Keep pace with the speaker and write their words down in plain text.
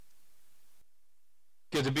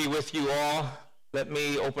good to be with you all. Let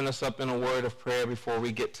me open us up in a word of prayer before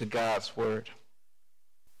we get to God's word.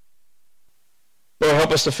 Lord,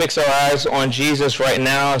 help us to fix our eyes on Jesus right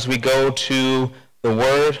now as we go to the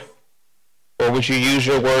word. Or would you use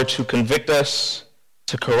your word to convict us,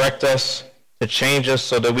 to correct us, to change us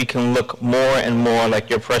so that we can look more and more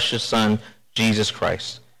like your precious Son, Jesus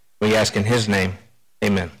Christ. We ask in his name,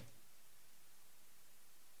 amen.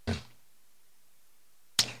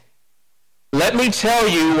 Let me tell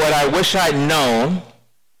you what I wish I'd known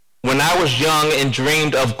when I was young and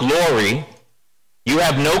dreamed of glory. You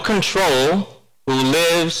have no control who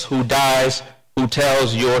lives, who dies, who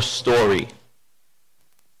tells your story.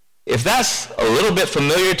 If that's a little bit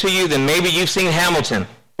familiar to you, then maybe you've seen Hamilton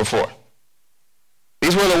before.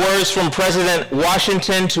 These were the words from President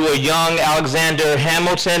Washington to a young Alexander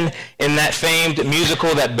Hamilton in that famed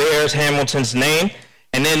musical that bears Hamilton's name.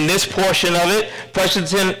 And in this portion of it,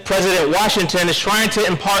 President Washington is trying to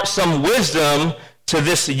impart some wisdom to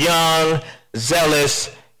this young,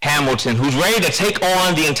 zealous Hamilton who's ready to take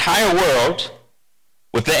on the entire world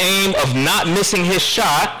with the aim of not missing his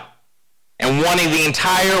shot and wanting the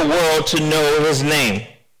entire world to know his name.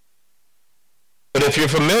 But if you're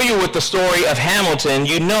familiar with the story of Hamilton,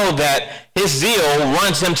 you know that his zeal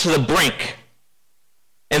runs him to the brink.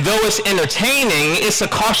 And though it's entertaining, it's a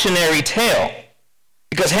cautionary tale.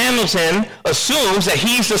 Because Hamilton assumes that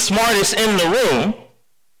he's the smartest in the room,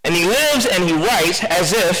 and he lives and he writes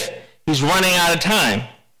as if he's running out of time.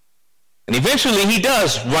 And eventually he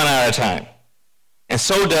does run out of time. And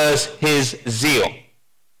so does his zeal.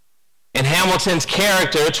 And Hamilton's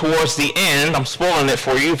character towards the end, I'm spoiling it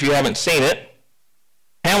for you if you haven't seen it,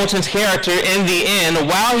 Hamilton's character in the end,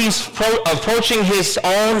 while he's approaching his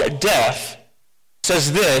own death,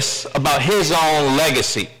 says this about his own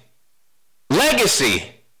legacy. Legacy.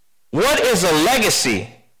 What is a legacy?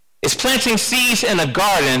 It's planting seeds in a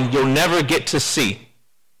garden you'll never get to see.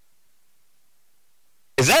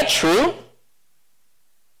 Is that true?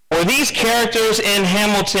 Were these characters in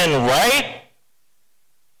Hamilton right?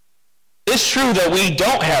 It's true that we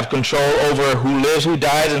don't have control over who lives, who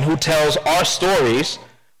dies, and who tells our stories,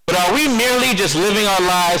 but are we merely just living our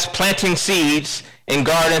lives planting seeds in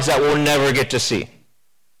gardens that we'll never get to see?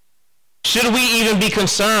 Should we even be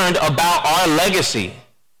concerned about our legacy?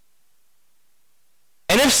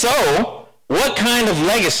 And if so, what kind of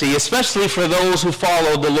legacy, especially for those who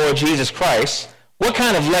follow the Lord Jesus Christ, what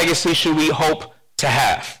kind of legacy should we hope to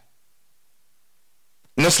have?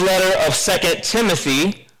 In this letter of 2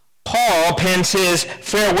 Timothy, Paul pens his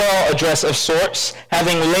farewell address of sorts,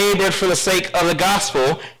 having labored for the sake of the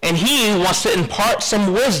gospel, and he wants to impart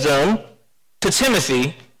some wisdom to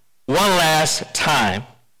Timothy one last time.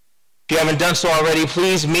 If you haven't done so already,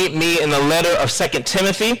 please meet me in the letter of 2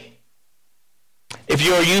 Timothy. If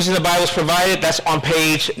you're using the Bibles provided, that's on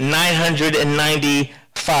page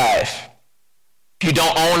 995. If you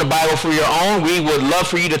don't own a Bible for your own, we would love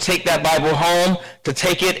for you to take that Bible home, to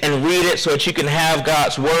take it and read it so that you can have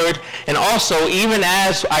God's word. And also, even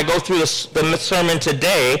as I go through the sermon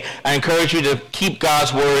today, I encourage you to keep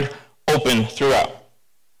God's word open throughout.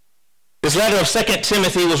 This letter of 2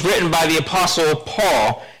 Timothy was written by the Apostle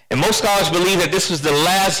Paul, and most scholars believe that this was the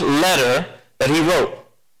last letter that he wrote.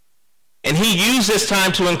 And he used this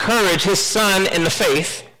time to encourage his son in the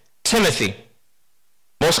faith, Timothy.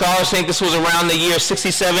 Most scholars think this was around the year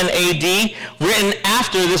 67 AD, written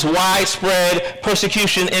after this widespread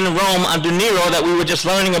persecution in Rome under Nero that we were just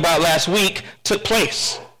learning about last week took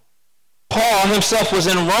place. Paul himself was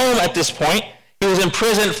in Rome at this point. He was in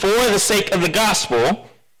prison for the sake of the gospel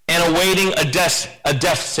and awaiting a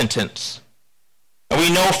death sentence. And we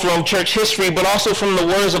know from church history, but also from the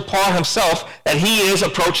words of Paul himself, that he is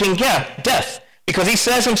approaching death. Because he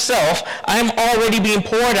says himself, I am already being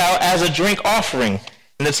poured out as a drink offering,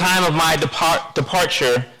 and the time of my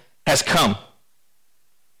departure has come.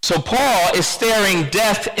 So Paul is staring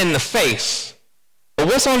death in the face. But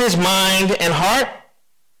what's on his mind and heart?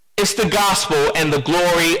 It's the gospel and the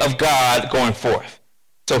glory of God going forth.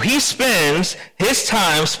 So he spends his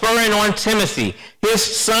time spurring on Timothy, his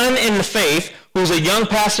son in the faith, who's a young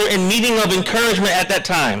pastor in meeting of encouragement at that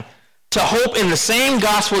time, to hope in the same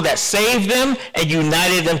gospel that saved them and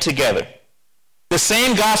united them together. The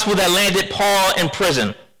same gospel that landed Paul in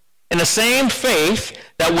prison, and the same faith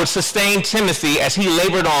that would sustain Timothy as he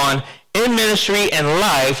labored on in ministry and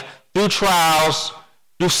life through trials,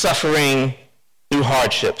 through suffering, through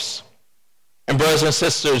hardships. And brothers and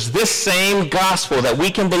sisters, this same gospel that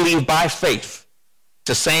we can believe by faith, it's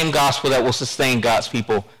the same gospel that will sustain God's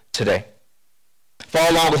people today.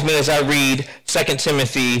 Follow along with me as I read 2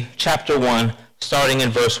 Timothy chapter 1, starting in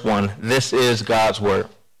verse 1. This is God's word.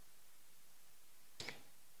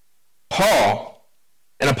 Paul,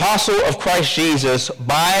 an apostle of Christ Jesus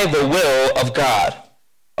by the will of God,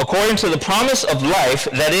 according to the promise of life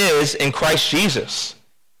that is in Christ Jesus.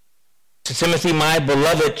 To Timothy, my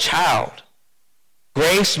beloved child,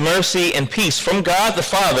 grace, mercy, and peace from God the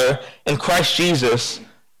Father and Christ Jesus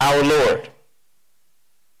our Lord.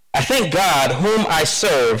 I thank God whom I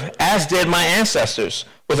serve, as did my ancestors,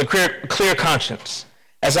 with a clear conscience,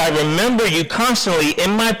 as I remember you constantly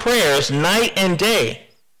in my prayers night and day.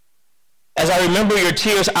 As I remember your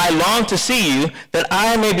tears, I long to see you, that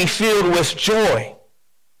I may be filled with joy.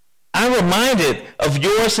 I'm reminded of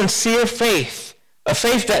your sincere faith, a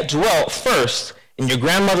faith that dwelt first in your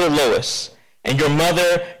grandmother Lois and your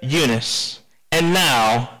mother Eunice, and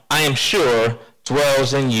now, I am sure,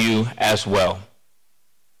 dwells in you as well.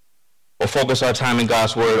 We'll focus our time in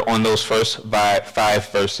God's word on those first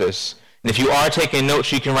 5 verses. And if you are taking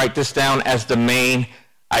notes, you can write this down as the main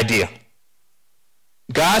idea.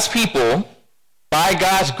 God's people, by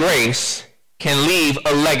God's grace, can leave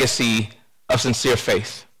a legacy of sincere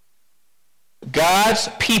faith. God's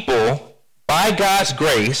people, by God's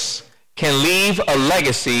grace, can leave a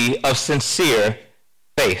legacy of sincere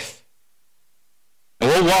faith. And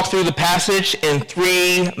we'll walk through the passage in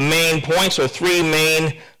 3 main points, or 3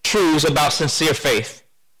 main truths about sincere faith.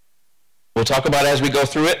 We'll talk about it as we go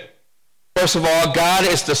through it. First of all, God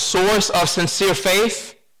is the source of sincere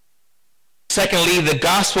faith. Secondly, the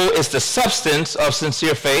gospel is the substance of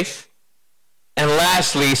sincere faith. And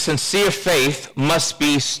lastly, sincere faith must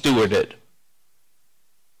be stewarded.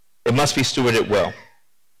 It must be stewarded well.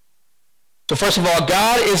 So first of all,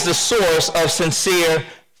 God is the source of sincere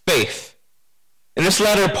faith. In this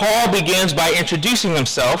letter, Paul begins by introducing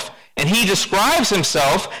himself, and he describes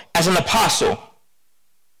himself as an apostle.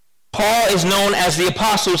 Paul is known as the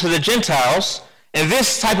apostle to the Gentiles, and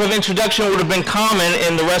this type of introduction would have been common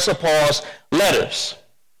in the rest of Paul's letters.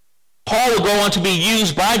 Paul will go on to be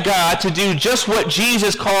used by God to do just what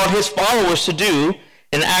Jesus called his followers to do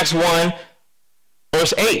in Acts 1,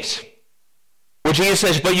 verse 8, where Jesus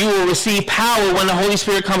says, "But you will receive power when the Holy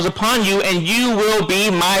Spirit comes upon you, and you will be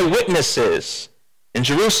my witnesses in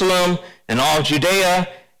Jerusalem and all Judea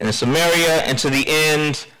and in Samaria and to the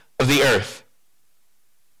end of the earth."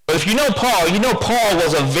 But if you know Paul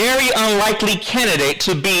was a very unlikely candidate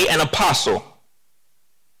to be an apostle.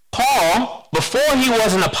 Paul, before he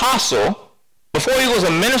was an apostle, before he was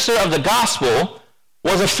a minister of the gospel,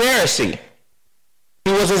 was a Pharisee.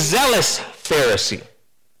 He was a zealous Pharisee.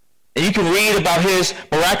 And you can read about his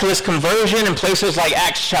miraculous conversion in places like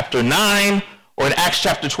Acts chapter 9, or in Acts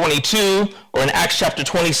chapter 22, or in Acts chapter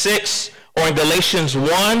 26, or in Galatians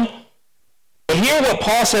 1. But hear what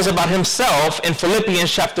Paul says about himself in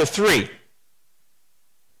Philippians chapter 3.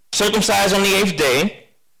 "Circumcised on the 8th day,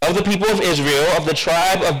 of the people of Israel, of the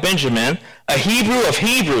tribe of Benjamin, a Hebrew of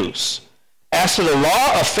Hebrews, as to the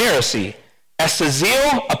law, a Pharisee, as to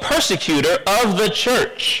zeal, a persecutor of the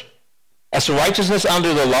church, as to righteousness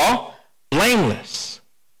under the law, blameless.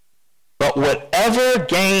 But whatever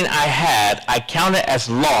gain I had, I counted as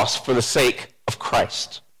loss for the sake of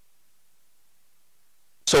Christ."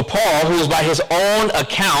 So Paul, who is by his own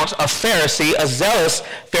account a Pharisee, a zealous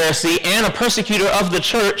Pharisee, and a persecutor of the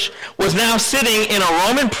church, was now sitting in a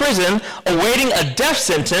Roman prison awaiting a death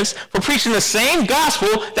sentence for preaching the same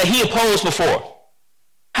gospel that he opposed before.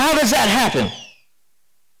 How does that happen?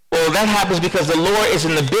 Well, that happens because the Lord is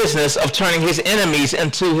in the business of turning his enemies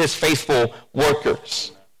into his faithful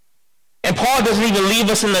workers. And Paul doesn't even leave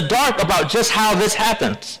us in the dark about just how this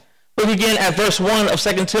happens. Look again at verse 1 of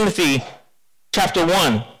 2 Timothy chapter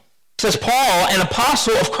 1. It says, "Paul, an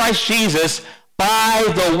apostle of Christ Jesus, by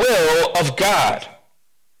the will of God."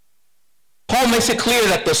 Paul makes it clear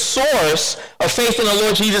that the source of faith in the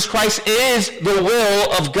Lord Jesus Christ is the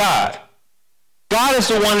will of God. God is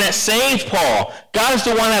the one that saved Paul. God is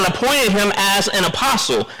the one that appointed him as an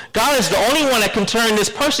apostle. God is the only one that can turn this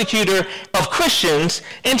persecutor of Christians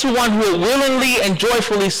into one who will willingly and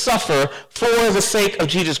joyfully suffer for the sake of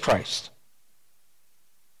Jesus Christ.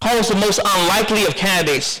 Paul is the most unlikely of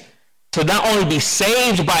candidates to not only be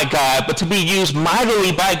saved by God, but to be used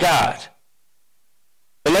mightily by God.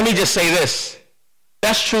 But let me just say this.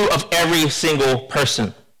 That's true of every single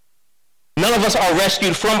person. None of us are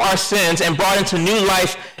rescued from our sins and brought into new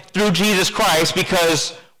life through Jesus Christ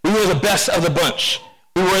because we were the best of the bunch.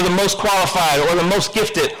 We were the most qualified or the most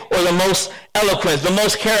gifted or the most eloquent, the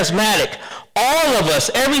most charismatic. All of us,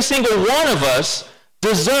 every single one of us,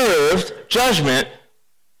 deserved judgment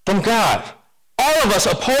from God. All of us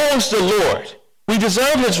opposed the Lord. We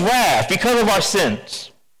deserve his wrath because of our sins.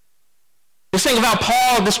 Let's think about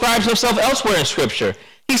Paul describes himself elsewhere in Scripture.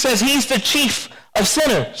 He says he's the chief of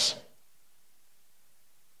sinners.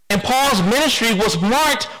 And Paul's ministry was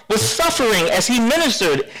marked with suffering as he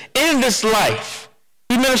ministered in this life.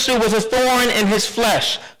 He ministered with a thorn in his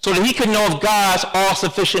flesh so that he could know of God's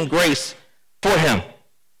all-sufficient grace for him.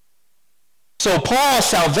 So Paul's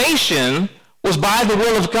salvation was by the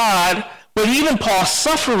will of God, but even Paul's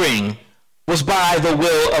suffering was by the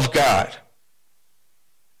will of God.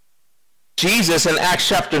 Jesus in Acts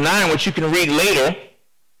chapter 9, which you can read later,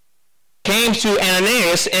 came to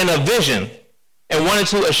Ananias in a vision and wanted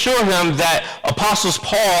to assure him that Apostle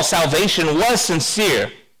Paul's salvation was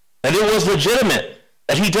sincere, that it was legitimate,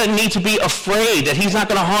 that he doesn't need to be afraid, that he's not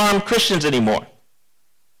going to harm Christians anymore.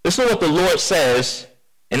 This is what the Lord says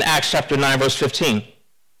in Acts chapter 9, verse 15.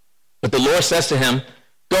 But the Lord says to him,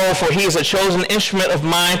 "Go, for he is a chosen instrument of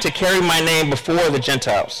mine to carry my name before the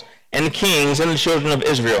Gentiles and the kings and the children of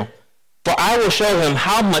Israel. For I will show him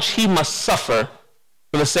how much he must suffer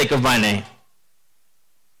for the sake of my name."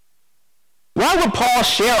 Why would Paul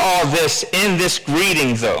share all this in this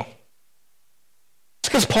greeting, though? It's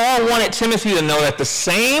because Paul wanted Timothy to know that the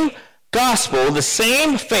same gospel, the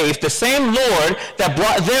same faith, the same Lord that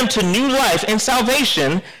brought them to new life and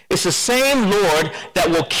salvation is the same Lord that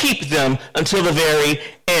will keep them until the very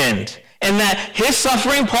end. And that his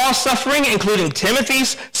suffering, Paul's suffering, including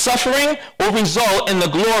Timothy's suffering, will result in the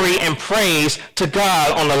glory and praise to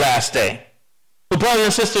God on the last day. But brothers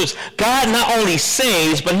and sisters, God not only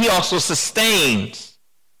saves, but he also sustains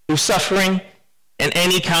through suffering and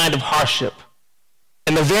any kind of hardship.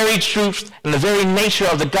 And the very truth and the very nature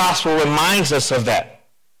of the gospel reminds us of that.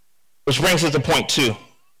 Which brings us to point 2.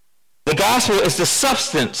 The gospel is the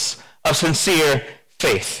substance of sincere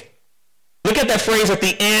faith. Look at that phrase at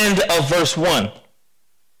the end of verse 1.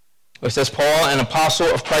 It says, Paul, an apostle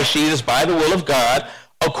of Christ Jesus by the will of God,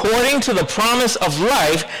 according to the promise of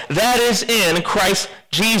life that is in Christ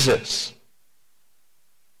Jesus.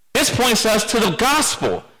 This points us to the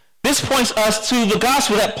gospel. This points us to the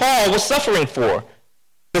gospel that Paul was suffering for.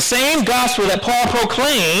 The same gospel that Paul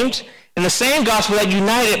proclaimed and the same gospel that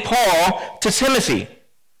united Paul to Timothy.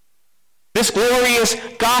 This glorious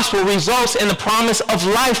gospel results in the promise of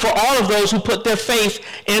life for all of those who put their faith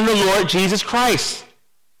in the Lord Jesus Christ.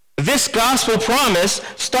 This gospel promise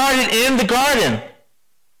started in the garden.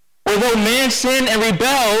 Although man sinned and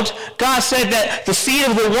rebelled, God said that the seed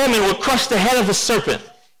of the woman would crush the head of the serpent,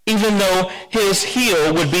 even though his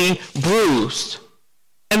heel would be bruised.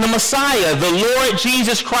 And the Messiah, the Lord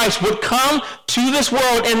Jesus Christ, would come to this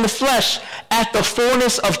world in the flesh at the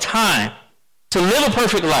fullness of time to live a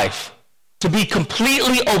perfect life, to be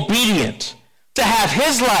completely obedient, to have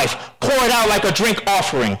his life poured out like a drink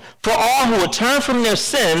offering for all who would turn from their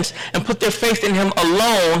sins and put their faith in him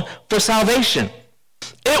alone for salvation.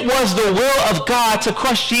 It was the will of God to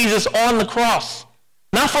crush Jesus on the cross,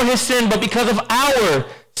 not for his sin, but because of our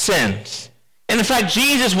sins. And in fact,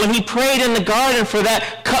 Jesus, when he prayed in the garden for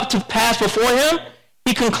that cup to pass before him,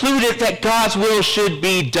 he concluded that God's will should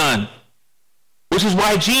be done, which is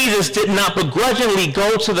why Jesus did not begrudgingly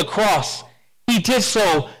go to the cross. He did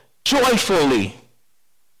so joyfully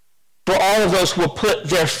for all of those who would put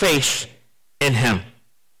their faith in him.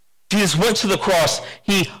 Jesus went to the cross.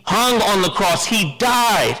 He hung on the cross. He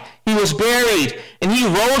died. He was buried. And he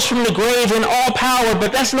rose from the grave in all power.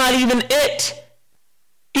 But that's not even it.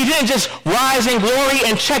 He didn't just rise in glory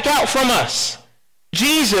and check out from us.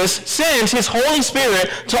 Jesus sends his Holy Spirit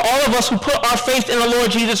to all of us who put our faith in the Lord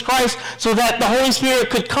Jesus Christ so that the Holy Spirit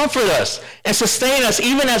could comfort us and sustain us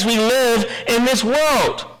even as we live in this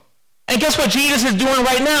world. And guess what Jesus is doing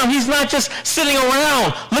right now? He's not just sitting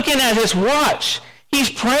around looking at his watch. He's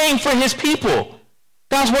praying for his people.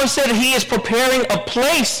 God's word said that he is preparing a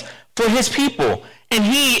place for his people, and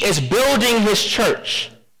he is building his church.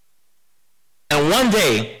 And one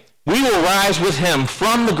day, we will rise with him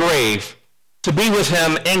from the grave to be with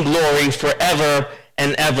him in glory forever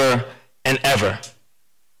and ever and ever.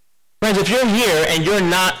 Friends, if you're here and you're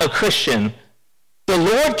not a Christian, the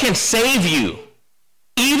Lord can save you,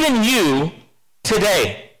 even you,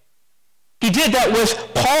 today. He did that with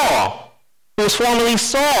Paul, who was formerly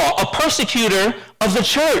Saul, a persecutor of the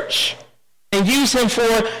church, and used him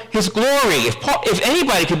for his glory. If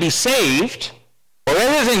anybody could be saved, or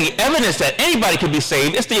there is any evidence that anybody could be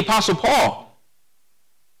saved, it's the Apostle Paul.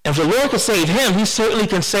 And if the Lord can save him, he certainly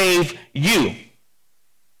can save you.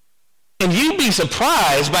 And you'd be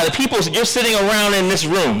surprised by the people that you're sitting around in this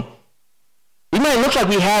room. We might look like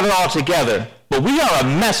we have it all together, but we are a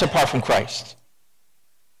mess apart from Christ.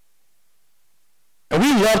 And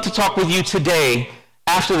we love to talk with you today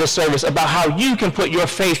after the service about how you can put your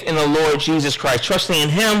faith in the Lord Jesus Christ, trusting in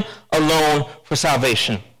him alone for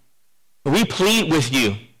salvation. We plead with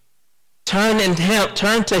you Turn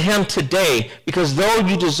to him today, because though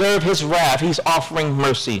you deserve his wrath, he's offering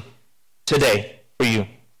mercy today for you.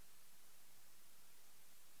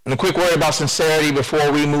 And a quick word about sincerity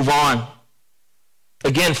before we move on.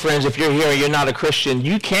 Again, friends, if you're here and you're not a Christian,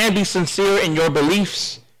 you can be sincere in your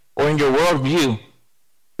beliefs or in your worldview,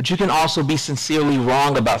 but you can also be sincerely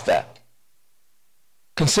wrong about that.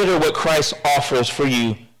 Consider what Christ offers for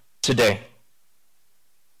you today.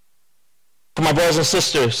 For my brothers and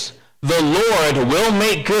sisters, the Lord will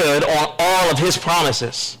make good on all of his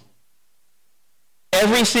promises.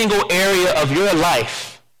 Every single area of your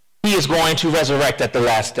life, he is going to resurrect at the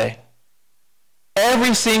last day.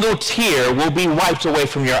 Every single tear will be wiped away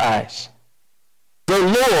from your eyes. The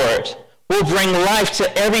Lord will bring life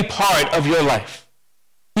to every part of your life.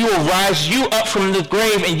 He will rise you up from the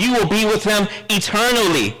grave, and you will be with him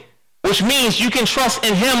eternally, which means you can trust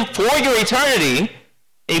in him for your eternity.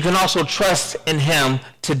 And you can also trust in him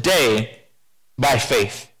today by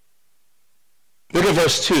faith. Look at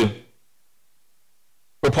verse 2,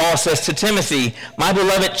 where Paul says to Timothy, my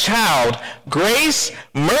beloved child, grace,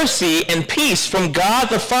 mercy, and peace from God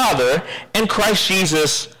the Father and Christ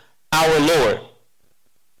Jesus our Lord.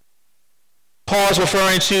 Paul is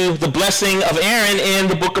referring to the blessing of Aaron in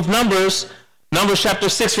the book of Numbers chapter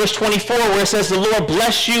 6, verse 24, where it says, the Lord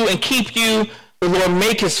bless you and keep you. The Lord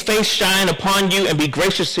make his face shine upon you and be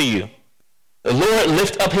gracious to you. The Lord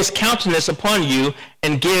lift up his countenance upon you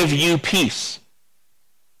and give you peace.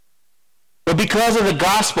 But because of the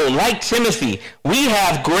gospel, like Timothy, we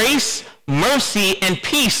have grace, mercy, and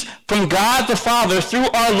peace from God the Father through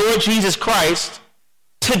our Lord Jesus Christ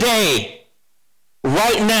today,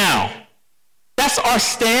 right now. That's our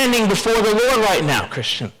standing before the Lord right now,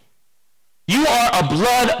 Christian. You are a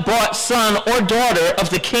blood-bought son or daughter of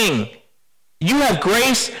the King. You have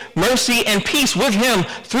grace, mercy, and peace with him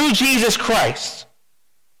through Jesus Christ.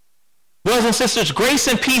 Brothers and sisters, grace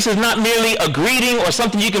and peace is not merely a greeting or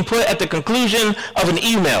something you can put at the conclusion of an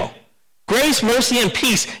email. Grace, mercy, and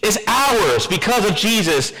peace is ours because of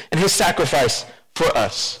Jesus and his sacrifice for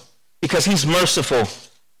us, because he's merciful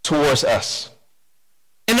towards us.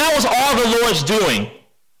 And that was all the Lord's doing.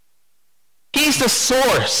 He's the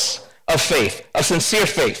source of faith, of sincere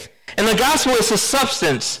faith. And the gospel is the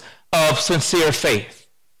substance of sincere faith.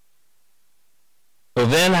 So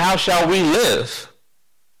then how shall we live?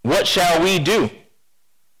 What shall we do?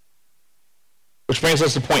 Which brings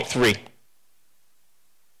us to point 3.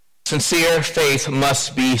 Sincere faith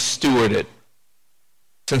must be stewarded.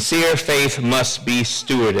 Sincere faith must be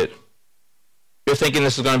stewarded. If you're thinking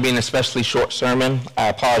this is going to be an especially short sermon, I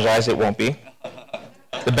apologize, it won't be.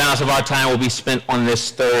 The balance of our time will be spent on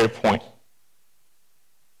this third point.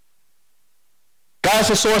 God is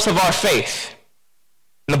the source of our faith.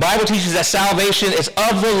 And the Bible teaches that salvation is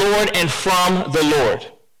of the Lord and from the Lord.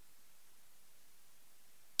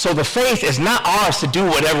 So the faith is not ours to do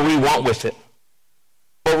whatever we want with it,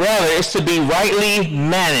 but rather it's to be rightly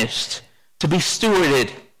managed, to be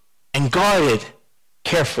stewarded and guarded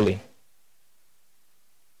carefully.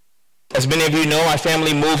 As many of you know, my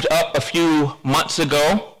family moved up a few months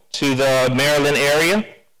ago to the Maryland area.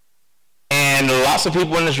 And lots of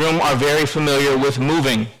people in this room are very familiar with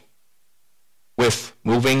moving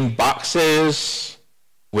boxes,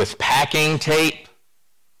 with packing tape,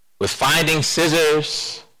 with finding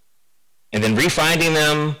scissors, and then refinding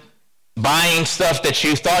them, buying stuff that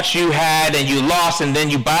you thought you had and you lost, and then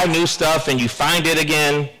you buy new stuff and you find it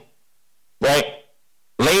again, right?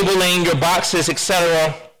 Labeling your boxes,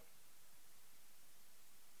 etc.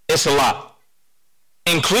 It's a lot,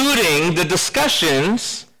 including the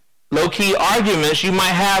discussions, low-key arguments you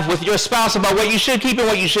might have with your spouse about what you should keep and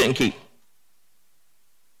what you shouldn't keep.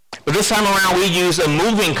 But this time around, we use a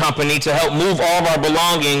moving company to help move all of our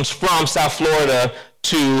belongings from South Florida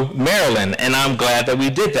to Maryland, and I'm glad that we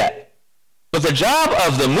did that. But the job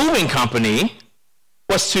of the moving company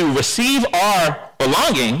was to receive our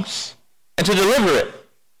belongings and to deliver it.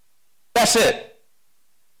 That's it.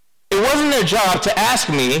 It wasn't their job to ask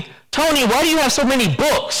me, Tony, why do you have so many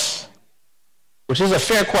books? Which is a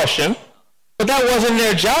fair question, but that wasn't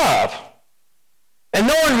their job. And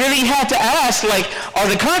no one really had to ask, like, are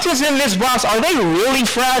the contents in this box, are they really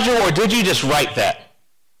fragile, or did you just write that?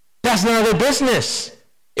 That's none of their business.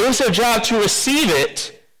 It was their job to receive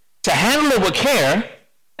it, to handle it with care,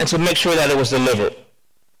 and to make sure that it was delivered.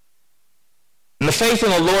 And the faith in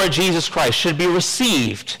the Lord Jesus Christ should be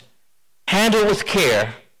received, handled with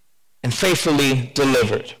care, and faithfully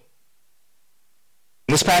delivered.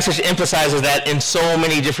 This passage emphasizes that in so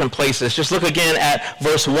many different places. Just look again at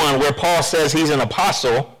verse 1, where Paul says he's an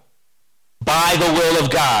apostle by the will of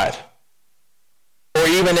God. Or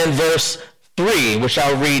even in verse 3, which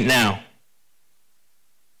I'll read now.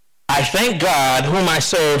 I thank God whom I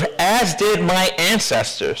serve, as did my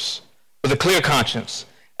ancestors, with a clear conscience,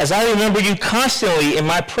 as I remember you constantly in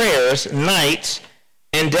my prayers, night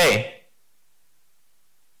and day.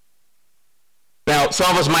 Now, some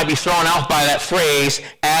of us might be thrown off by that phrase,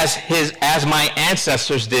 as my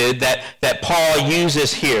ancestors did, that Paul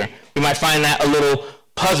uses here. We might find that a little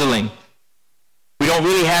puzzling. We don't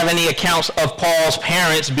really have any accounts of Paul's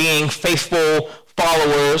parents being faithful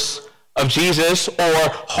followers of Jesus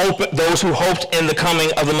or those who hoped in the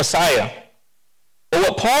coming of the Messiah. But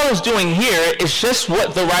what Paul is doing here is just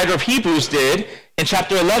what the writer of Hebrews did in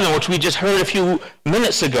chapter 11, which we just heard a few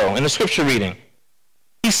minutes ago in the scripture reading.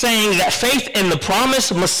 He's saying that faith in the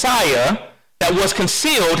promised Messiah that was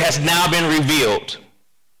concealed has now been revealed.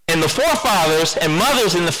 And the forefathers and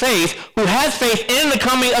mothers in the faith who had faith in the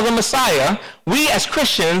coming of the Messiah, we as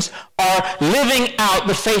Christians are living out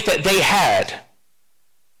the faith that they had.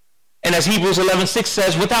 And as Hebrews 11:6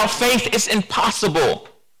 says, without faith it's impossible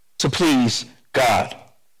to please God.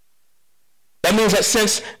 That means that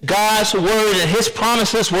since God's word and his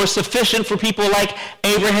promises were sufficient for people like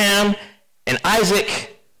Abraham and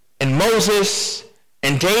Isaac and Moses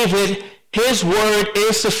and David, his word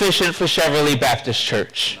is sufficient for Cheverly Baptist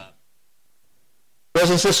Church. Brothers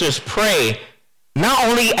and sisters, pray not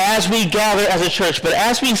only as we gather as a church, but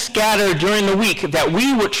as we scatter during the week, that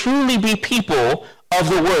we would truly be people of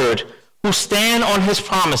the word who stand on his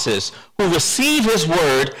promises, who receive his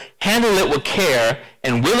word, handle it with care,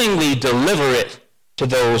 and willingly deliver it to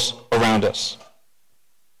those around us.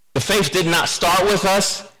 The faith did not start with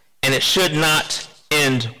us, and it should not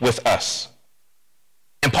end with us.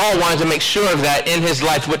 And Paul wanted to make sure of that in his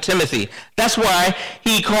life with Timothy. That's why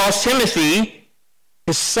he calls Timothy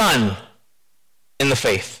his son in the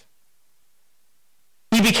faith.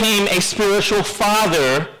 He became a spiritual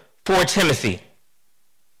father for Timothy.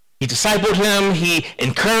 He discipled him, he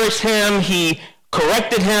encouraged him, he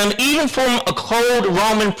corrected him, even from a cold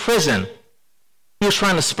Roman prison. He was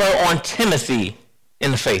trying to spur on Timothy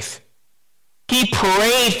in the faith. He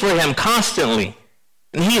prayed for him constantly,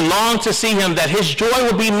 and he longed to see him that his joy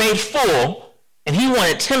would be made full, and he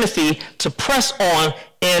wanted Timothy to press on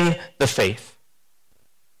in the faith.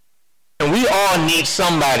 And we all need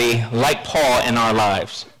somebody like Paul in our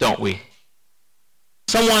lives, don't we?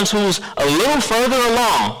 Someone who's a little further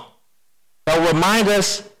along that will remind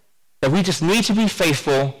us that we just need to be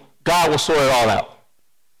faithful. God will sort it all out.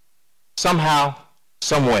 Somehow,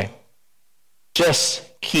 some way.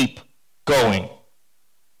 Just keep going.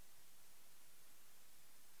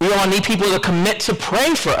 We all need people to commit to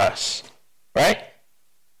pray for us, right?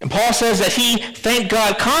 And Paul says that he thanked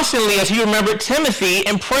God constantly as he remembered Timothy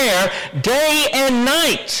in prayer day and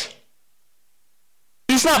night.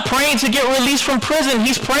 He's not praying to get released from prison.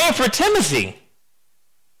 He's praying for Timothy.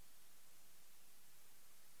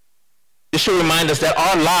 This should remind us that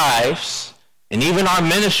our lives and even our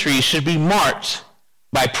ministry should be marked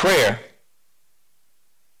by prayer.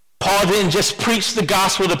 Paul didn't just preach the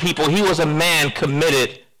gospel to people. He was a man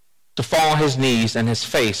committed to fall on his knees and his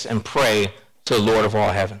face and pray to the Lord of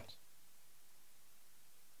all heavens.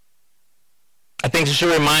 I think this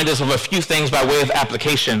should remind us of a few things by way of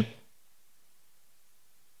application.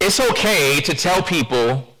 It's okay to tell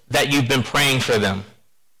people that you've been praying for them.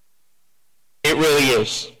 It really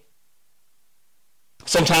is.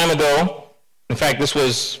 Some time ago, in fact, this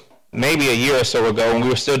was maybe a year or so ago, when we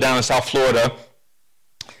were still down in South Florida,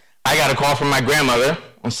 I got a call from my grandmother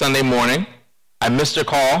on Sunday morning. I missed her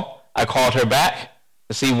call. I called her back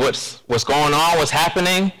to see what's going on, what's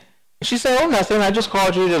happening. And she said, "Oh, nothing. I just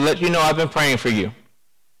called you to let you know I've been praying for you."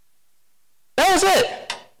 That was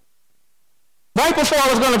it. Right before I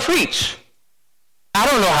was going to preach. I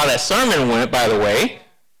don't know how that sermon went, by the way,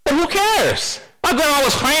 but who cares? My grandma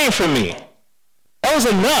was praying for me. That was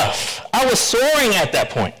enough. I was soaring at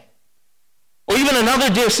that point. Or even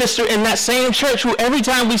another dear sister in that same church who every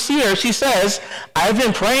time we see her, she says, "I've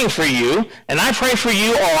been praying for you, and I pray for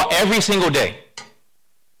you all every single day."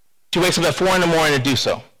 She wakes up at 4 a.m. to do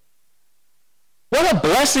so. What a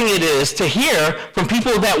blessing it is to hear from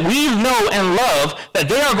people that we know and love that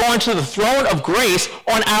they are going to the throne of grace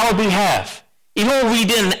on our behalf, even when we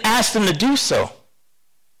didn't ask them to do so.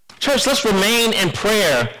 Church, let's remain in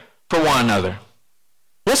prayer for one another.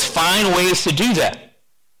 Let's find ways to do that.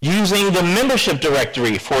 Using the membership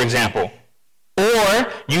directory, for example,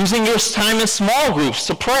 or using your time in small groups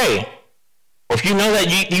to pray. Or if you know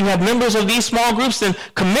that you have members of these small groups, then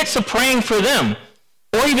commit to praying for them.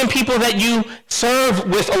 Or even people that you serve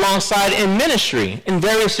with alongside in ministry in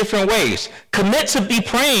various different ways. Commit to be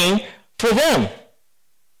praying for them.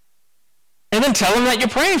 And then tell them that you're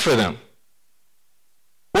praying for them.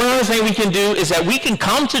 One other thing we can do is that we can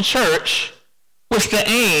come to church with the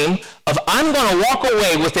aim of, I'm going to walk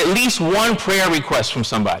away with at least one prayer request from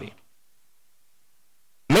somebody.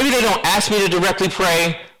 Maybe they don't ask me to directly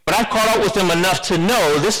pray, but I've caught up with them enough to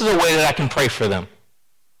know this is a way that I can pray for them.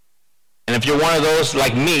 And if you're one of those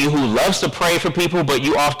like me who loves to pray for people, but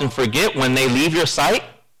you often forget when they leave your sight,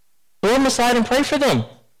 pull them aside and pray for them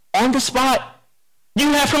on the spot. You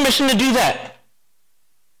have permission to do that.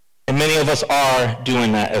 And many of us are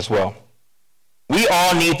doing that as well. We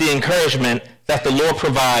all need the encouragement that the Lord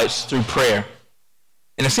provides through prayer.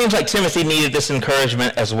 And it seems like Timothy needed this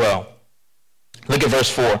encouragement as well. Look at verse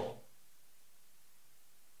 4.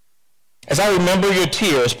 As I remember your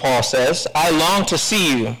tears, Paul says, I long to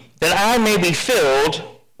see you, that I may be filled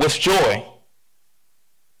with joy.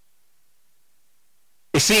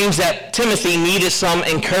 It seems that Timothy needed some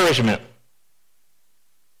encouragement.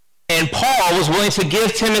 And Paul was willing to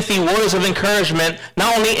give Timothy words of encouragement,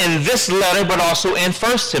 not only in this letter, but also in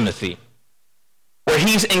 1 Timothy, where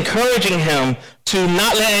he's encouraging him to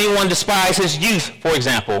not let anyone despise his youth, for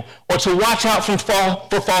example, or to watch out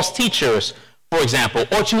for false teachers, for example,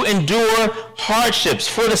 or to endure hardships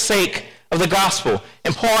for the sake of the gospel.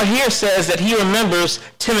 And Paul here says that he remembers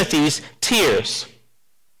Timothy's tears.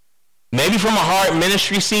 Maybe from a hard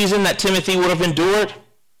ministry season that Timothy would have endured,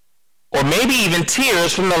 or maybe even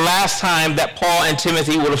tears from the last time that Paul and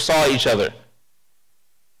Timothy would have saw each other.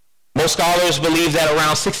 Most scholars believe that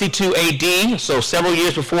around 62 AD, so several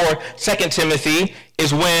years before 2 Timothy,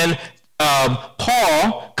 is when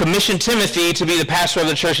Paul commissioned Timothy to be the pastor of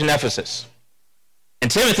the church in Ephesus. And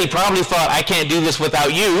Timothy probably thought, I can't do this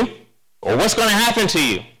without you, or what's going to happen to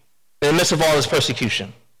you in the midst of all this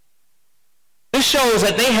persecution? This shows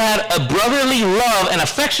that they had a brotherly love and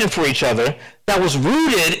affection for each other that was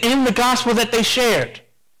rooted in the gospel that they shared.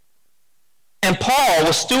 And Paul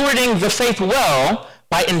was stewarding the faith well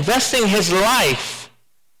by investing his life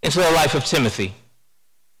into the life of Timothy,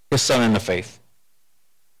 his son in the faith.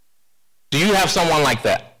 Do you have someone like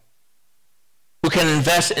that who can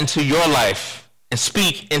invest into your life and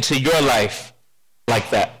speak into your life like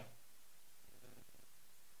that?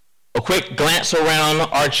 A quick glance around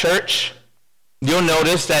our church, you'll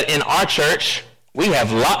notice that in our church, we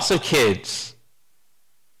have lots of kids.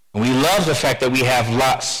 And we love the fact that we have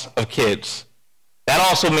lots of kids. That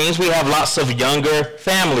also means we have lots of younger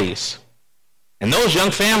families. And those young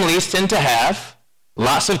families tend to have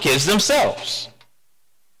lots of kids themselves.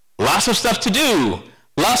 Lots of stuff to do.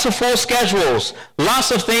 Lots of full schedules.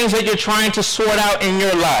 Lots of things that you're trying to sort out in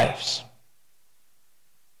your lives.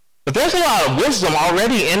 But there's a lot of wisdom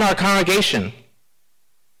already in our congregation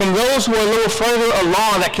from those who are a little further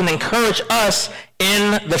along that can encourage us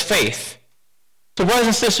in the faith. So brothers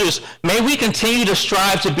and sisters, may we continue to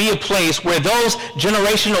strive to be a place where those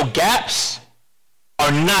generational gaps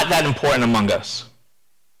are not that important among us.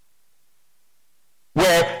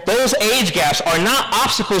 Where those age gaps are not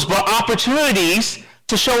obstacles but opportunities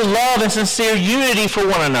to show love and sincere unity for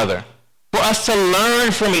one another. For us to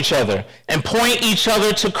learn from each other and point each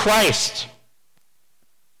other to Christ.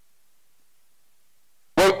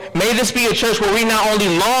 May this be a church where we not only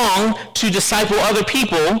long to disciple other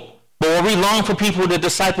people, but where we long for people to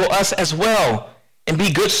disciple us as well and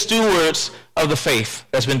be good stewards of the faith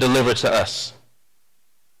that's been delivered to us.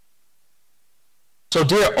 So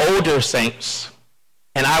dear older saints,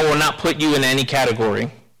 and I will not put you in any category.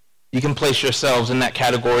 You can place yourselves in that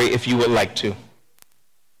category if you would like to.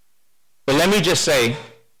 But let me just say,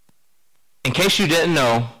 in case you didn't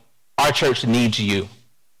know, our church needs you.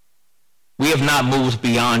 We have not moved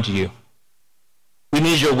beyond you. We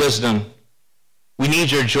need your wisdom. We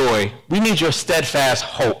need your joy. We need your steadfast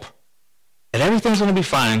hope. And everything's going to be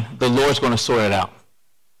fine. The Lord's going to sort it out.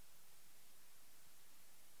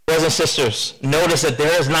 Brothers and sisters, notice that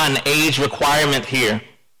there is not an age requirement here.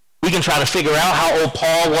 We can try to figure out how old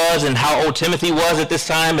Paul was and how old Timothy was at this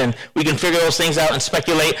time, and we can figure those things out and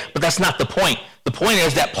speculate, but that's not the point. The point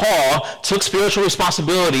is that Paul took spiritual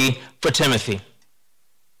responsibility for Timothy.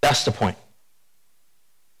 That's the point.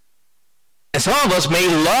 And some of us may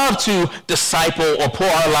love to disciple or pour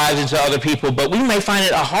our lives into other people, but we may find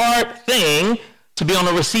it a hard thing to be on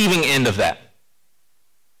the receiving end of that.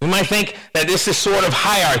 We might think that this is sort of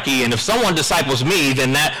hierarchy, and if someone disciples me,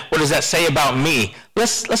 then what does that say about me?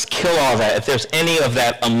 Let's kill all that if there's any of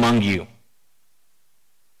that among you.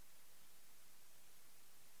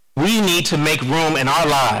 We need to make room in our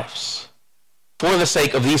lives for the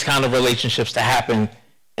sake of these kind of relationships to happen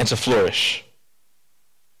and to flourish.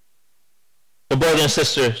 So brothers and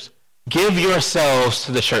sisters, give yourselves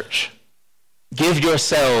to the church. Give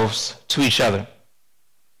yourselves to each other.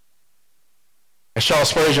 As Charles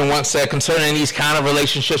Spurgeon once said, concerning these kind of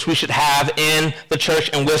relationships we should have in the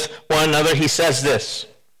church and with one another, he says this: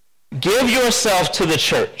 give yourself to the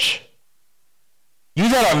church. You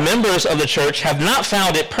that are members of the church have not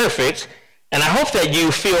found it perfect, and I hope that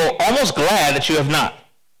you feel almost glad that you have not.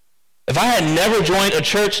 If I had never joined a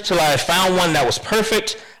church till I had found one that was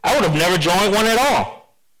perfect, I would have never joined one at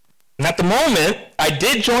all. And at the moment I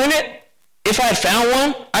did join it, if I had found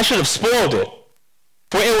one, I should have spoiled it.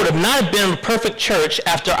 For it would have not been a perfect church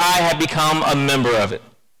after I had become a member of it.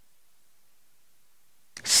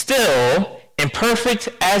 Still, imperfect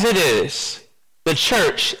as it is, the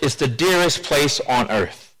church is the dearest place on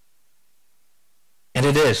earth. And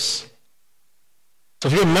it is. So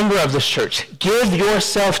if you're a member of this church, give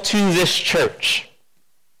yourself to this church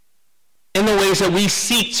in the ways that we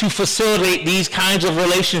seek to facilitate these kinds of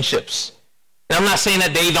relationships. And I'm not saying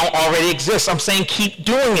that they don't already exist. I'm saying keep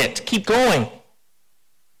doing it. Keep going.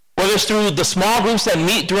 Whether it's through the small groups that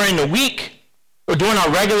meet during the week or during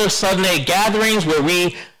our regular Sunday gatherings where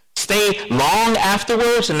we stay long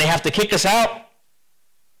afterwards and they have to kick us out,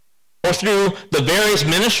 or through the various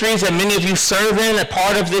ministries that many of you serve in as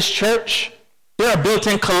part of this church, there are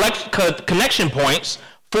built-in connection points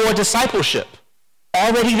for discipleship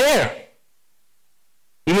already there.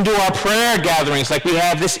 Even do our prayer gatherings like we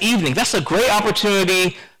have this evening. That's a great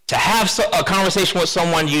opportunity to have a conversation with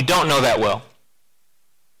someone you don't know that well.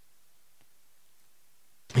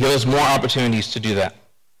 There's more opportunities to do that.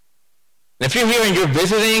 And if you're here and you're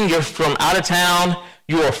visiting, you're from out of town,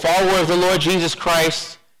 you are a follower of the Lord Jesus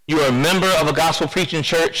Christ, you are a member of a gospel preaching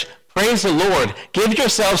church, praise the Lord. Give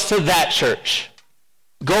yourselves to that church.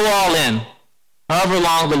 Go all in, however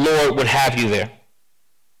long the Lord would have you there.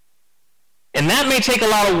 And that may take a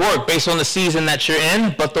lot of work based on the season that you're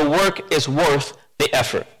in, but the work is worth the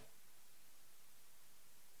effort.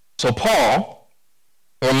 So Paul,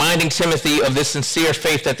 reminding Timothy of this sincere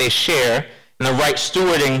faith that they share and the right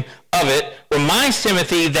stewarding of it, reminds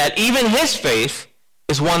Timothy that even his faith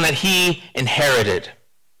is one that he inherited,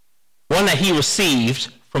 one that he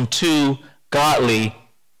received from two godly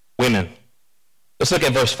women. Let's look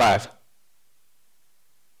at verse 5.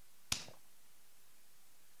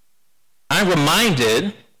 I'm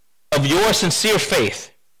reminded of your sincere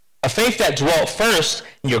faith, a faith that dwelt first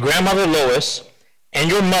in your grandmother Lois and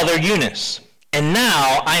your mother Eunice, and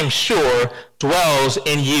now I am sure dwells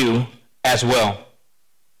in you as well.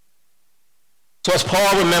 So as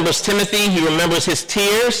Paul remembers Timothy, he remembers his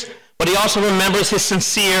tears, but he also remembers his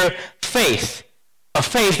sincere faith, a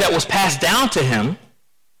faith that was passed down to him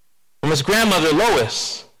from his grandmother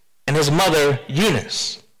Lois and his mother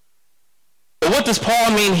Eunice. But what does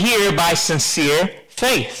Paul mean here by sincere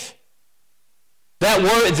faith? That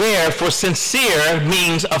word there for sincere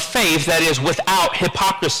means a faith that is without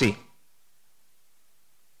hypocrisy.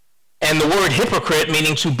 And the word hypocrite,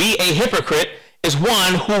 meaning to be a hypocrite, is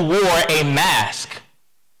one who wore a mask.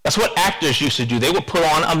 That's what actors used to do. They would put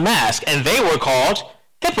on a mask, and they were called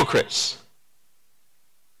hypocrites.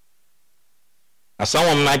 Now,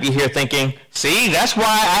 someone might be here thinking, see, that's why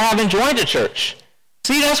I haven't joined a church.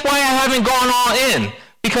 See, that's why I haven't gone all in,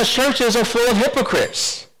 because churches are full of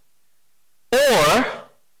hypocrites. Or,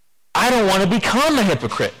 I don't want to become a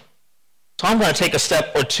hypocrite. So I'm going to take a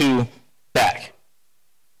step or two back.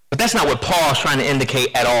 But that's not what Paul's trying to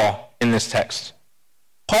indicate at all in this text.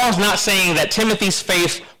 Paul's not saying that Timothy's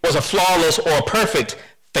faith was a flawless or perfect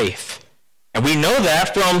faith. And we know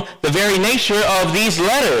that from the very nature of these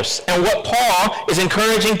letters and what Paul is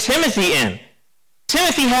encouraging Timothy in.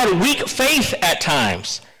 Timothy had weak faith at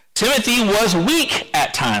times. Timothy was weak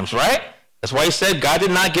at times, right? That's why he said God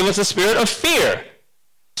did not give us a spirit of fear.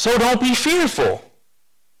 So don't be fearful,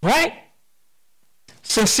 right?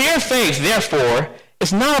 Sincere faith, therefore,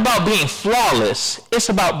 is not about being flawless. It's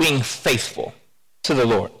about being faithful to the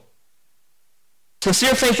Lord.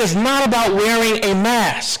 Sincere faith is not about wearing a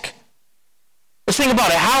mask. Let's think about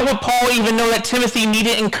it. How would Paul even know that Timothy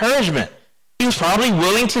needed encouragement? He was probably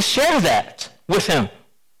willing to share that with him.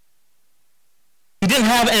 He didn't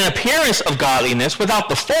have an appearance of godliness without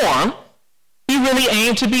the form. He really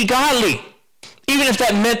aimed to be godly, even if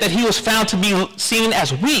that meant that he was found to be seen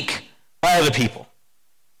as weak by other people.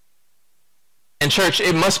 And church,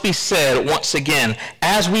 it must be said once again,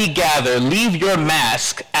 as we gather, leave your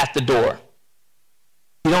mask at the door.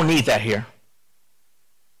 You don't need that here.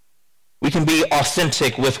 We can be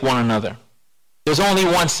authentic with one another. There's only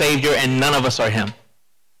one Savior, and none of us are him.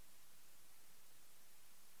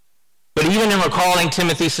 But even in recalling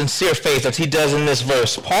Timothy's sincere faith, as he does in this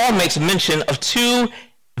verse, Paul makes mention of two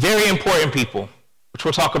very important people, which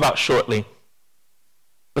we'll talk about shortly.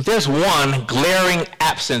 But there's one glaring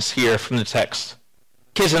absence here from the text.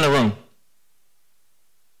 Kids in the room.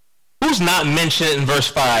 Who's not mentioned in verse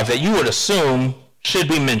 5 that you would assume should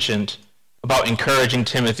be mentioned about encouraging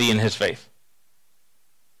Timothy in his faith?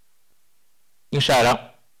 You can shout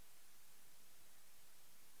out.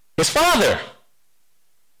 His father.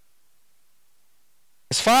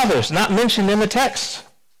 His father's not mentioned in the text.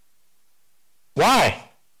 Why?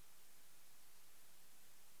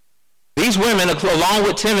 These women, along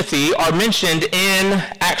with Timothy, are mentioned in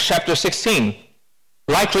Acts chapter 16,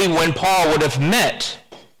 likely when Paul would have met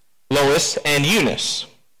Lois and Eunice,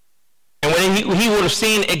 and when he would have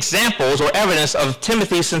seen examples or evidence of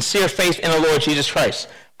Timothy's sincere faith in the Lord Jesus Christ,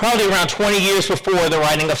 probably around 20 years before the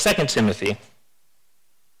writing of 2 Timothy.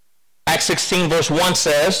 Acts 16 verse 1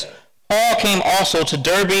 says, Paul came also to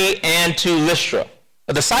Derbe and to Lystra.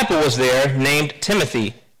 A disciple was there named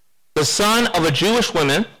Timothy, the son of a Jewish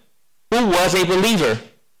woman who was a believer,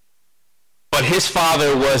 but his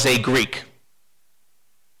father was a Greek,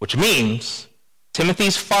 which means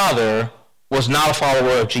Timothy's father was not a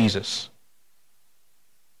follower of Jesus.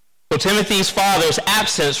 So Timothy's father's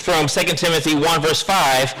absence from 2 Timothy 1 verse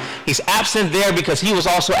 5, he's absent there because he was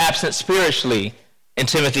also absent spiritually in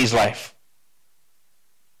Timothy's life.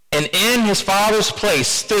 And in his father's place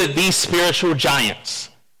stood these spiritual giants.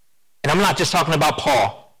 And I'm not just talking about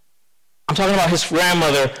Paul. I'm talking about his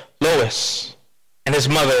grandmother, Lois, and his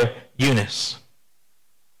mother, Eunice.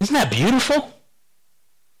 Isn't that beautiful?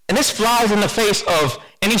 And this flies in the face of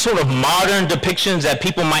any sort of modern depictions that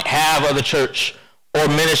people might have of the church or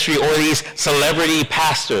ministry or these celebrity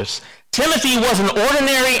pastors. Timothy was an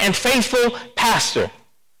ordinary and faithful pastor.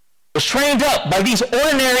 Was trained up by these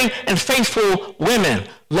ordinary and faithful women,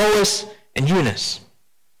 Lois and Eunice.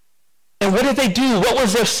 And what did they do? What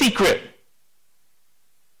was their secret?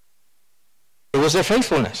 It was their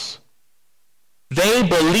faithfulness. They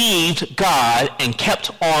believed God and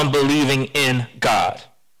kept on believing in God.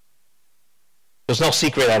 There's no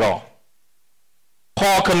secret at all.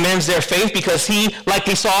 Paul commends their faith because he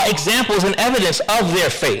likely saw examples and evidence of their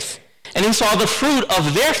faith. And he saw the fruit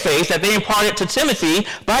of their faith that they imparted to Timothy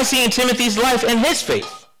by seeing Timothy's life and his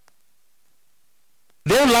faith.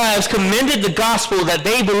 Their lives commended the gospel that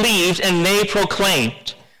they believed and they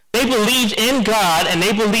proclaimed. They believed in God and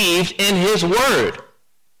they believed in his word.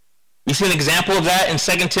 We see an example of that in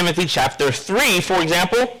 2 Timothy chapter 3, for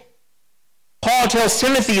example. Paul tells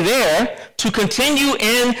Timothy there to continue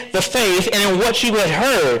in the faith and in what you had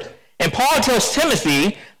heard. And Paul tells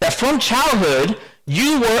Timothy that from childhood,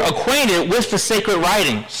 you were acquainted with the sacred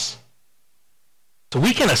writings. So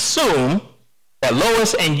we can assume that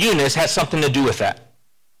Lois and Eunice had something to do with that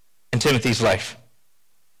in Timothy's life.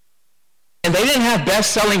 And they didn't have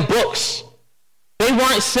best-selling books. They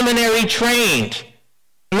weren't seminary trained.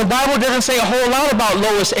 And the Bible doesn't say a whole lot about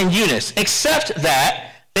Lois and Eunice, except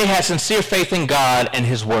that they had sincere faith in God and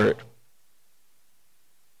his word.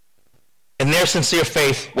 And their sincere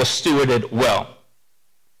faith was stewarded well.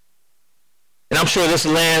 And I'm sure this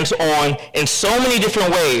lands on, in so many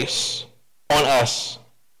different ways, on us.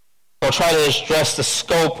 I'll try to address the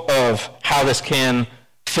scope of how this can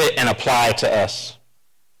fit and apply to us.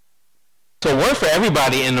 So a word for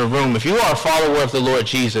everybody in the room, if you are a follower of the Lord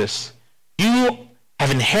Jesus, you have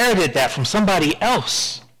inherited that from somebody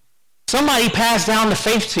else. Somebody passed down the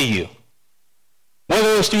faith to you, whether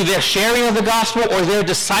it's through their sharing of the gospel or their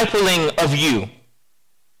discipling of you.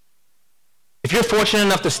 If you're fortunate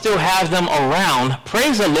enough to still have them around,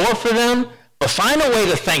 praise the Lord for them, but find a way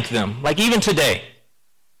to thank them, like even today.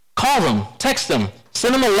 Call them, text them,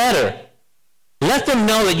 send them a letter. Let them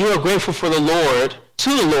know that you are grateful for the Lord, to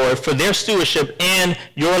the Lord, for their stewardship in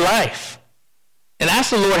your life. And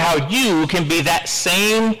ask the Lord how you can be that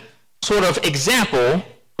same sort of example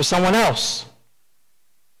for someone else.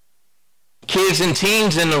 Kids and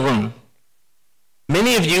teens in the room.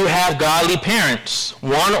 Many of you have godly parents,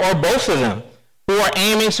 one or both of them, who are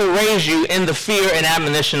aiming to raise you in the fear and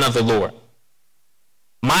admonition of the Lord.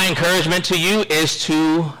 My encouragement to you is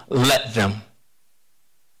to let them.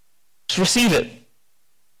 Just receive it.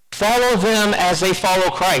 Follow them as they follow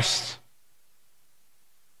Christ.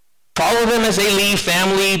 Follow them as they lead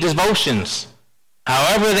family devotions,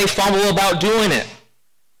 however they fumble about doing it.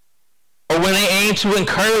 Or when they aim to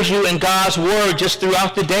encourage you in God's word just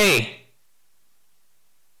throughout the day.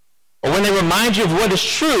 Or when they remind you of what is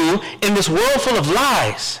true in this world full of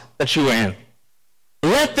lies that you are in.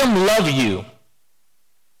 Let them love you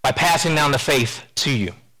by passing down the faith to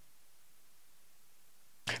you.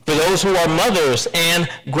 For those who are mothers and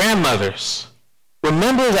grandmothers,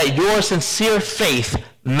 remember that your sincere faith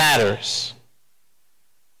matters.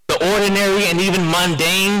 The ordinary and even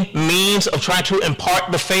mundane means of trying to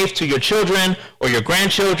impart the faith to your children or your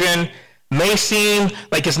grandchildren may seem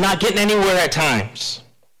like it's not getting anywhere at times.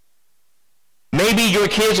 Maybe your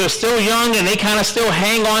kids are still young and they kind of still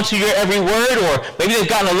hang on to your every word, or maybe they've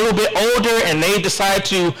gotten a little bit older and they decide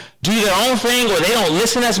to do their own thing, or they don't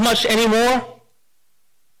listen as much anymore.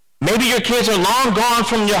 Maybe your kids are long gone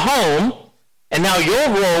from your home, and now your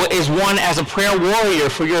role is one as a prayer warrior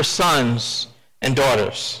for your sons and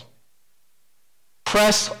daughters.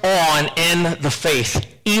 Press on in the faith,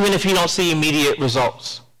 even if you don't see immediate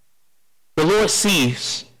results. The Lord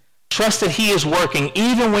sees. Trust that he is working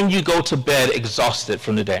even when you go to bed exhausted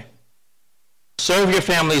from the day. Serve your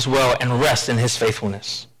families well and rest in his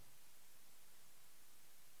faithfulness.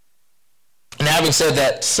 And having said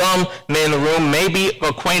that, some men in the room may be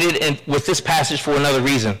acquainted with this passage for another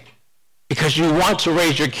reason, because you want to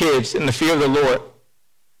raise your kids in the fear of the Lord,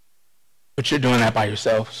 but you're doing that by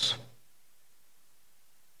yourselves.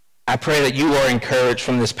 I pray that you are encouraged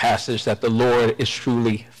from this passage that the Lord is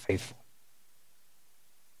truly faithful.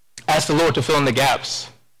 Ask the Lord to fill in the gaps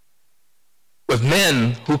with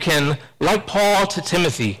men who can, like Paul to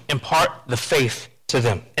Timothy, impart the faith to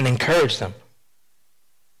them and encourage them.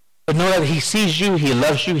 But know that he sees you, he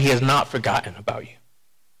loves you, he has not forgotten about you.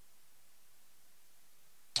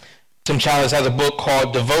 Tim Challies has a book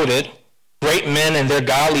called Devoted, Great Men and Their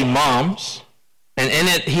Godly Moms, and in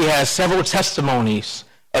it he has several testimonies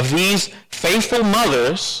of these faithful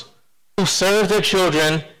mothers who serve their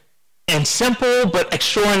children in simple but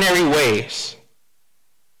extraordinary ways.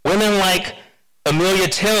 Women like Amelia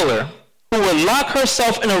Taylor, who would lock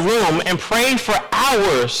herself in a room and pray for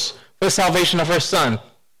hours for the salvation of her son.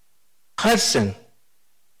 Hudson,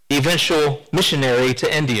 the eventual missionary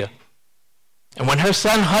to India. And when her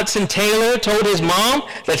son Hudson Taylor told his mom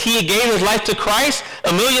that he gave his life to Christ,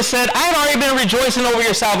 Amelia said, I had already been rejoicing over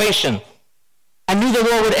your salvation. I knew the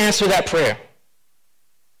Lord would answer that prayer.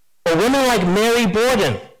 Or women like Mary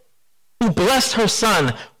Borden, who blessed her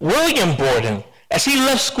son, William Borden, as he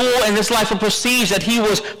left school and this life of prestige that he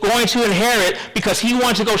was going to inherit because he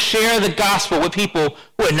wanted to go share the gospel with people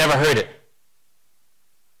who had never heard it.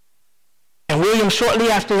 And William,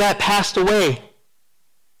 shortly after that, passed away.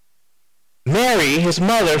 Mary, his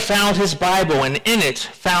mother, found his Bible, and in it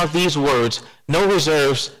found these words, no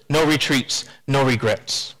reserves, no retreats, no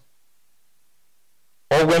regrets.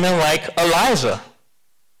 Or women like Eliza,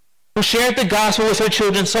 who shared the gospel with her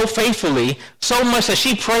children so faithfully, so much that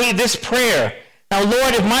she prayed this prayer. Now,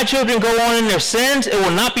 Lord, if my children go on in their sins, it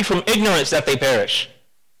will not be from ignorance that they perish.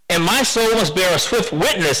 And my soul must bear a swift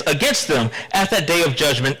witness against them at that day of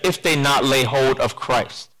judgment if they not lay hold of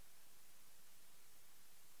Christ.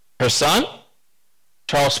 Her son,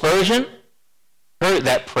 Charles Spurgeon, heard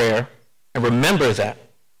that prayer and remembered that.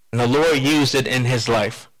 And the Lord used it in his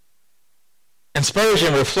life. And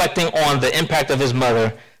Spurgeon, reflecting on the impact of his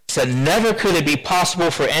mother, said, never could it be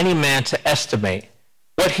possible for any man to estimate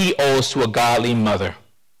what he owes to a godly mother.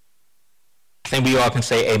 I think we all can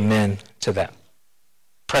say amen to that.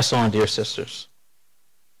 Press on, dear sisters.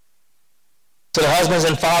 To the husbands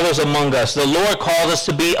and fathers among us, the Lord calls us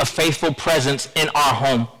to be a faithful presence in our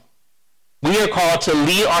home. We are called to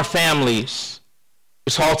lead our families.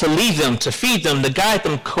 We're called to lead them, to feed them, to guide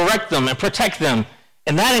them, correct them, and protect them.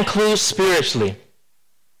 And that includes spiritually.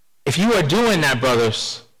 If you are doing that,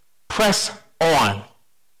 brothers, press on.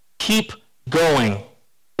 Keep going.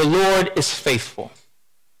 The Lord is faithful.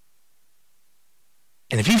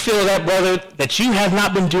 And if you feel that, brother, that you have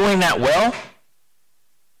not been doing that well,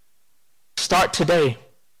 start today.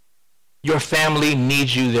 Your family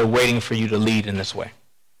needs you. They're waiting for you to lead in this way.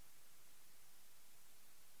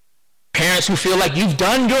 Parents who feel like you've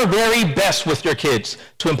done your very best with your kids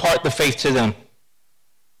to impart the faith to them,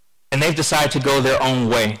 and they've decided to go their own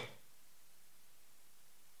way.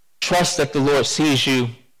 Trust that the Lord sees you,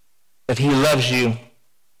 that he loves you,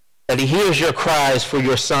 that he hears your cries for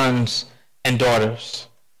your sons and daughters.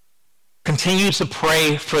 Continue to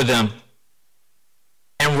pray for them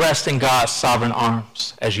and rest in God's sovereign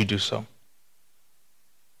arms as you do so.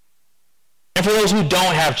 And for those who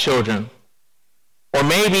don't have children, or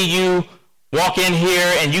maybe you walk in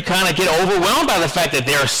here and you kind of get overwhelmed by the fact that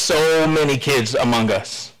there are so many kids among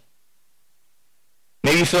us.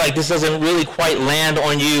 Maybe you feel like this doesn't really quite land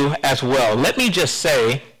on you as well. Let me just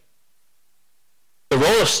say, the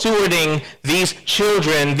role of stewarding these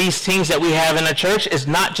children, these teens that we have in the church, is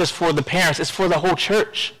not just for the parents, it's for the whole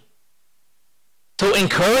church. So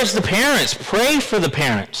encourage the parents, pray for the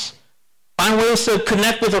parents. Find ways to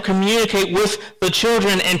connect with or communicate with the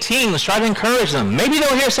children and teens. Try to encourage them. Maybe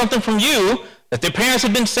they'll hear something from you that their parents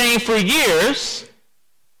have been saying for years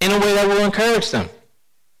in a way that will encourage them.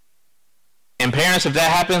 And parents, if that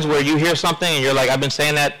happens where you hear something and you're like, I've been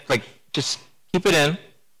saying that, like, just keep it in.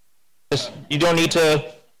 You don't need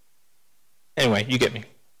to, anyway, you get me.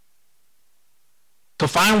 So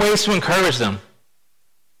find ways to encourage them.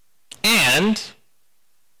 And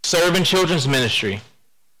serve in children's ministry.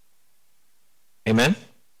 Amen?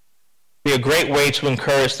 Be a great way to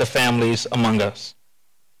encourage the families among us.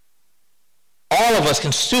 All of us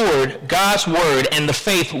can steward God's word and the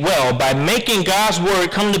faith well by making God's word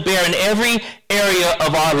come to bear in every area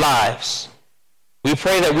of our lives. We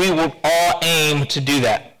pray that we will all aim to do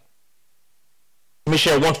that. Let me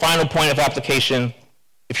share one final point of application.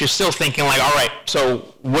 If you're still thinking like, all right,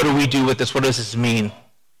 so what do we do with this? What does this mean?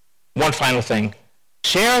 One final thing.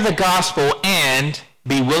 Share the gospel and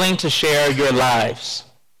be willing to share your lives.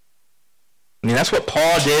 I mean, that's what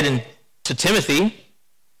Paul did to Timothy.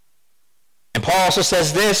 And Paul also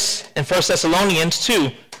says this in 1 Thessalonians 2.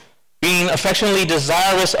 Being affectionately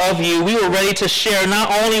desirous of you, we were ready to share not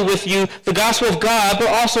only with you the gospel of God, but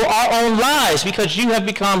also our own lives, because you have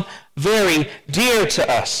become very dear to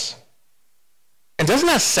us. And doesn't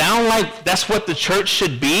that sound like that's what the church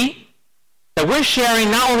should be? That we're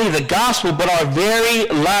sharing not only the gospel, but our very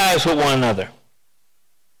lives with one another.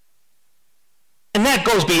 And that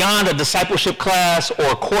goes beyond a discipleship class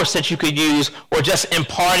or a course that you could use or just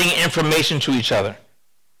imparting information to each other.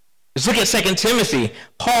 Let's look at 2 Timothy.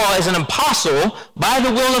 Paul is an apostle by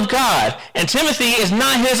the will of God. And Timothy is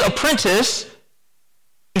not his apprentice.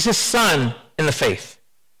 He's his son in the faith.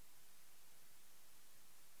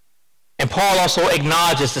 And Paul also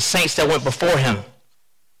acknowledges the saints that went before him.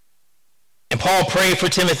 And Paul prayed for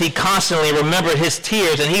Timothy constantly, remembered his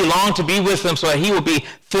tears, and he longed to be with them so that he would be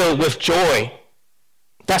filled with joy.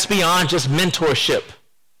 That's beyond just mentorship.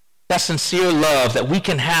 That's sincere love that we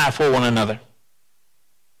can have for one another.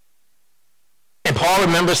 And Paul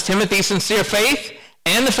remembers Timothy's sincere faith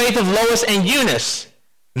and the faith of Lois and Eunice.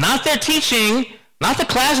 Not their teaching, not the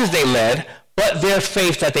classes they led, but their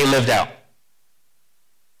faith that they lived out.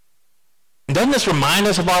 And doesn't this remind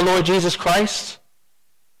us of our Lord Jesus Christ?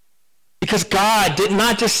 Because God did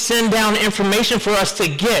not just send down information for us to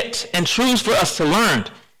get and truths for us to learn.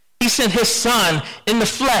 He sent his son in the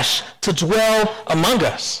flesh to dwell among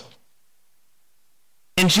us.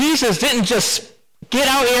 And Jesus didn't just get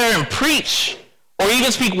out here and preach or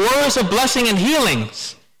even speak words of blessing and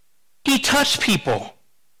healings. He touched people.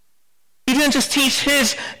 He didn't just teach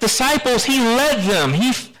his disciples. He led them.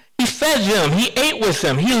 He fed them. He ate with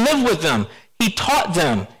them. He lived with them. He taught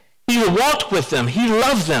them. He walked with them. He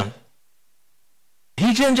loved them.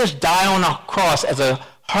 He didn't just die on a cross as a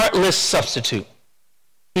heartless substitute.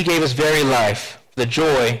 He gave his very life for the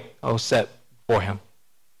joy that was set before him,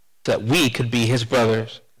 so that we could be his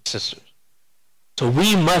brothers and sisters. So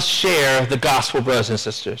we must share the gospel, brothers and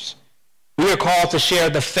sisters. We are called to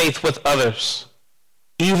share the faith with others.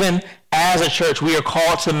 Even as a church, we are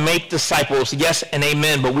called to make disciples, yes and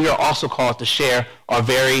amen, but we are also called to share our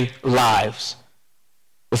very lives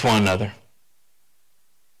with one another.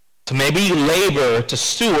 So may we labor to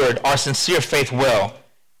steward our sincere faith well.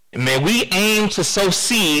 And may we aim to sow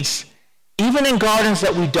seeds even in gardens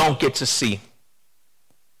that we don't get to see.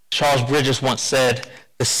 Charles Bridges once said,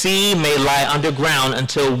 the seed may lie underground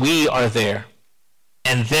until we are there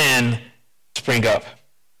and then spring up.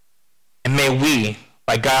 And may we,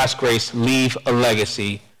 by God's grace, leave a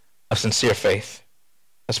legacy of sincere faith.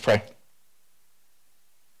 Let's pray.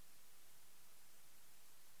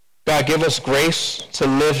 God, give us grace to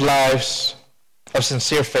live lives of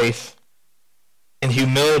sincere faith in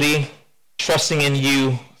humility, trusting in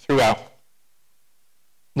you throughout.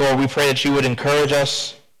 Lord, we pray that you would encourage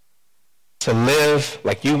us to live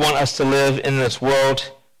like you want us to live in this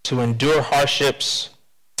world, to endure hardships,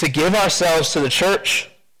 to give ourselves to the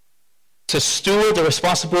church, to steward the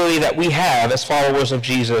responsibility that we have as followers of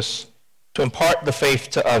Jesus, to impart the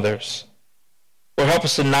faith to others. Lord, help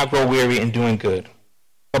us to not grow weary in doing good.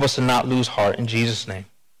 Help us to not lose heart. In Jesus' name,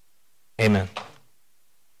 amen.